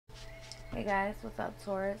Hey guys, what's up,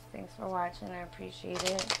 Taurus? Thanks for watching. I appreciate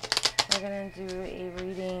it. We're going to do a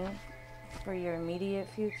reading for your immediate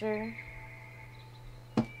future.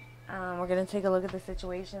 We're going to take a look at the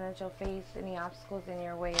situation that you'll face, any obstacles in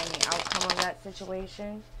your way, and the outcome of that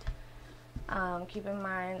situation. Keep in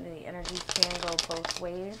mind the energies can go both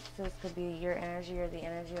ways. So this could be your energy or the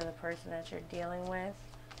energy of the person that you're dealing with.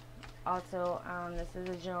 Also, this is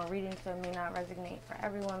a general reading, so it may not resonate for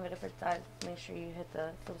everyone, but if it does, make sure you hit the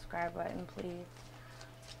subscribe button, please.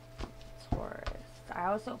 Taurus. I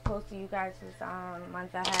also posted you guys this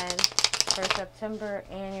month ahead for September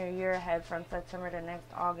and your year ahead from September to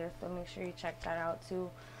next August, so make sure you check that out too,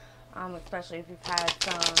 especially if you've had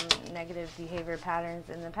some negative behavior patterns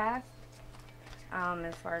in the past.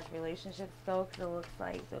 As far as relationships go, because it looks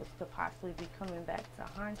like those could possibly be coming back to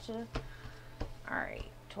haunt you. Alright,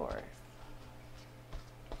 Taurus.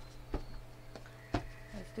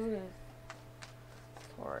 Let's do this.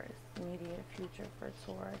 Taurus. Immediate future for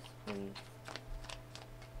Taurus, please.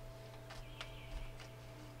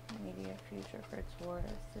 Immediate future for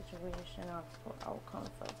Taurus. Situation, obstacle, outcome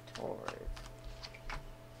for Taurus.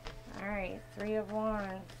 Alright, Three of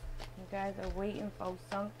Wands. You guys are waiting for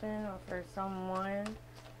something or for someone.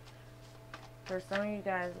 For some of you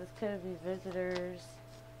guys, this could be visitors.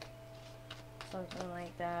 Something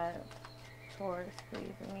like that. Taurus,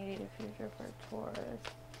 please. Immediate future for Taurus.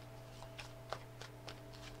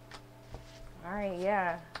 Alright,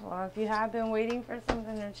 yeah. Well, if you have been waiting for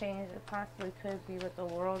something to change, it possibly could be with the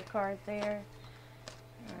World card there.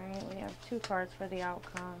 Alright, we have 2 cards for the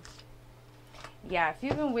outcome. Yeah, if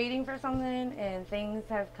you've been waiting for something and things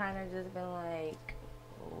have kind of just been like,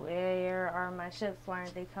 where are my ships? Why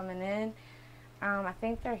aren't they coming in? I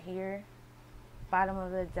think they're here. Bottom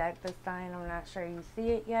of the deck this time. I'm not sure you see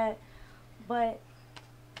it yet, but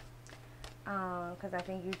because I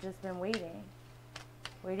think you've just been waiting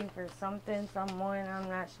for something, someone. I'm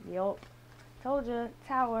not sure. Yup, told you.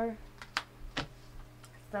 Tower,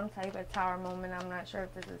 some type of tower moment. I'm not sure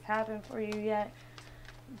if this has happened for you yet,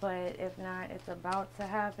 but if not, it's about to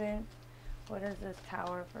happen. What is this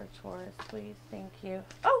Tower for Taurus, please? Thank you.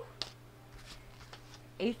 Oh,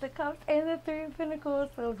 Ace of Cups and the 3 of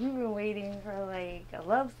Pentacles. So if you've been waiting for like a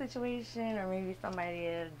love situation or maybe somebody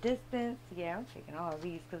at a distance, yeah, I'm taking all of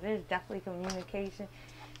these because there's definitely communication.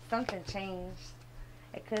 Something changed.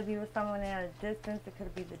 It could be with someone at a distance. It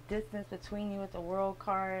could be the distance between you with the World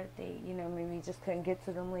card. They, maybe you just couldn't get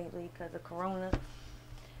to them lately because of Corona.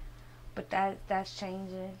 But that's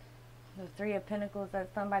changing. The 3 of Pentacles,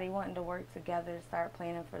 that's somebody wanting to work together, start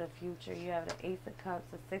planning for the future. You have the Ace of Cups,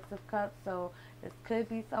 the 6 of Cups, so this could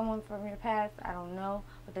be someone from your past. I don't know,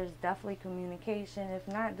 but there's definitely communication. If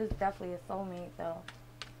not, this is definitely a soulmate, though.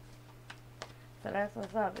 So that's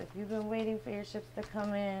what's up. If you've been waiting for your ships to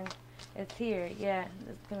come in, it's here. Yeah,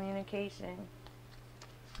 this communication.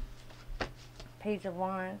 Page of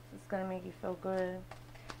Wands. It's going to make you feel good.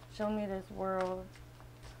 Show me this world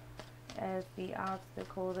as the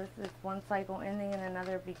obstacle. This is one cycle ending and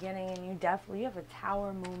another beginning, and you definitely have a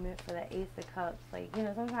Tower moment for the Ace of Cups. Like,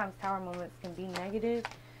 sometimes Tower moments can be negative.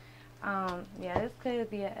 Yeah, this could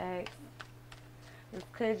be an ex. This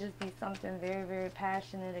could just be something very, very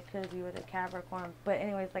passionate. It could be with a Capricorn. But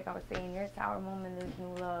anyways, like I was saying, your Tower moment is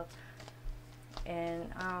new love. And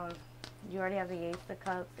you already have the Ace of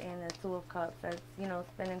Cups and the 2 of Cups. That's,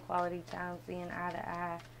 spending quality time, seeing eye to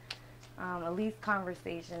eye. At least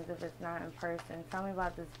conversations if it's not in person. Tell me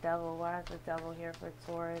about this Devil. Why is the Devil here for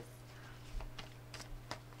Taurus?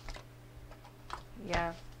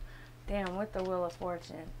 Yeah. Damn, with the Wheel of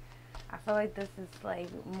Fortune. I feel like this is like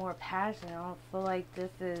more passion. I don't feel like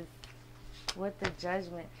this is with the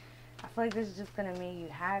Judgment. I feel like this is just going to make you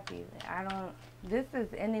happy. This is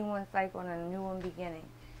ending one cycle and a new one beginning.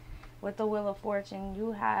 With the Wheel of Fortune,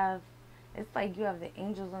 it's like you have the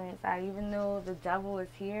angels on your side. Even though the Devil is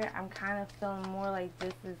here, I'm kind of feeling more like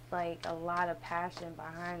this is like a lot of passion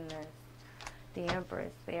behind this. The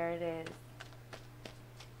Empress, there it is.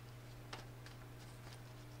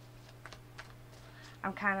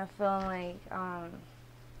 I'm kind of feeling like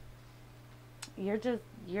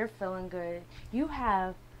you're feeling good. You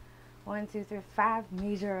have 1, 2, 3, 5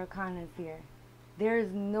 major arcanas here.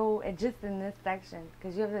 There's no, just in this section,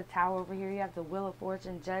 because you have the Tower over here, you have the Wheel of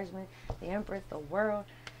Fortune, Judgment, the Empress, the World.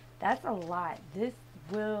 That's a lot. This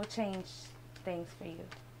will change things for you.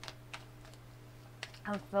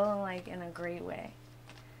 I'm feeling like in a great way.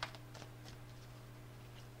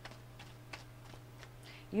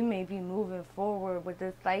 You may be moving forward with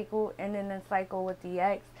this cycle, and then the cycle with the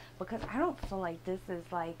ex, because I don't feel like this is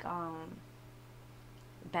like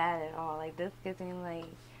bad at all. Like, this gives me like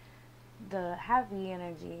the happy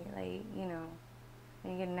energy, like,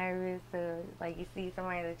 You get nervous, so like you see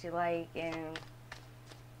somebody that you like and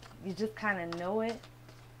you just kind of know it.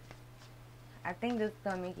 I think this is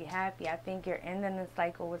going to make you happy. I think you're ending the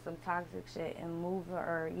cycle with some toxic shit and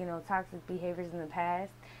or, you know, toxic behaviors in the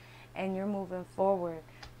past. And you're moving forward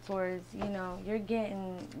towards, you know, you're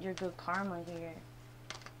getting your good karma here.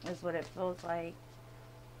 Is what it feels like.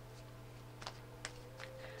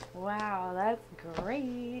 Wow, that's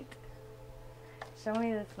great. Show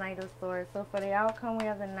me this Knight of Swords. So for the outcome, we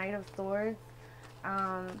have the Knight of Swords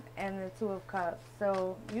and the Two of Cups.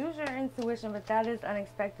 So use your intuition, but that is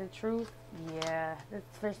unexpected truth. Yeah,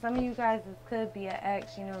 for some of you guys, this could be an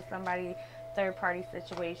ex, you know, somebody, third-party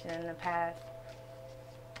situation in the past.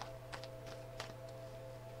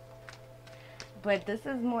 But this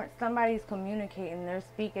is more, somebody's communicating, they're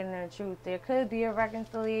speaking their truth. There could be a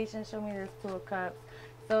reconciliation. Show me this Two of Cups.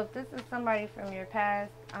 So if this is somebody from your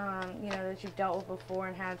past, you know, that you've dealt with before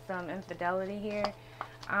and had some infidelity here,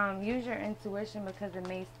 use your intuition because it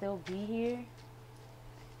may still be here.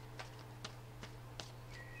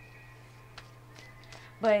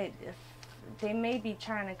 But they may be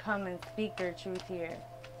trying to come and speak their truth here.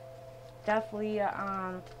 Definitely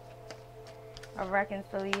a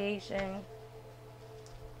reconciliation.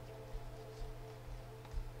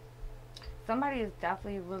 Somebody has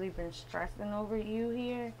definitely really been stressing over you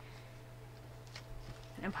here.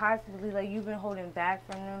 And possibly like you've been holding back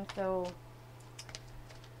from them. So,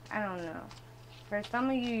 I don't know. For some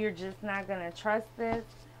of you, you're just not going to trust this.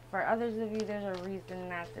 For others of you, there's a reason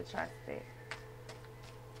not to trust it.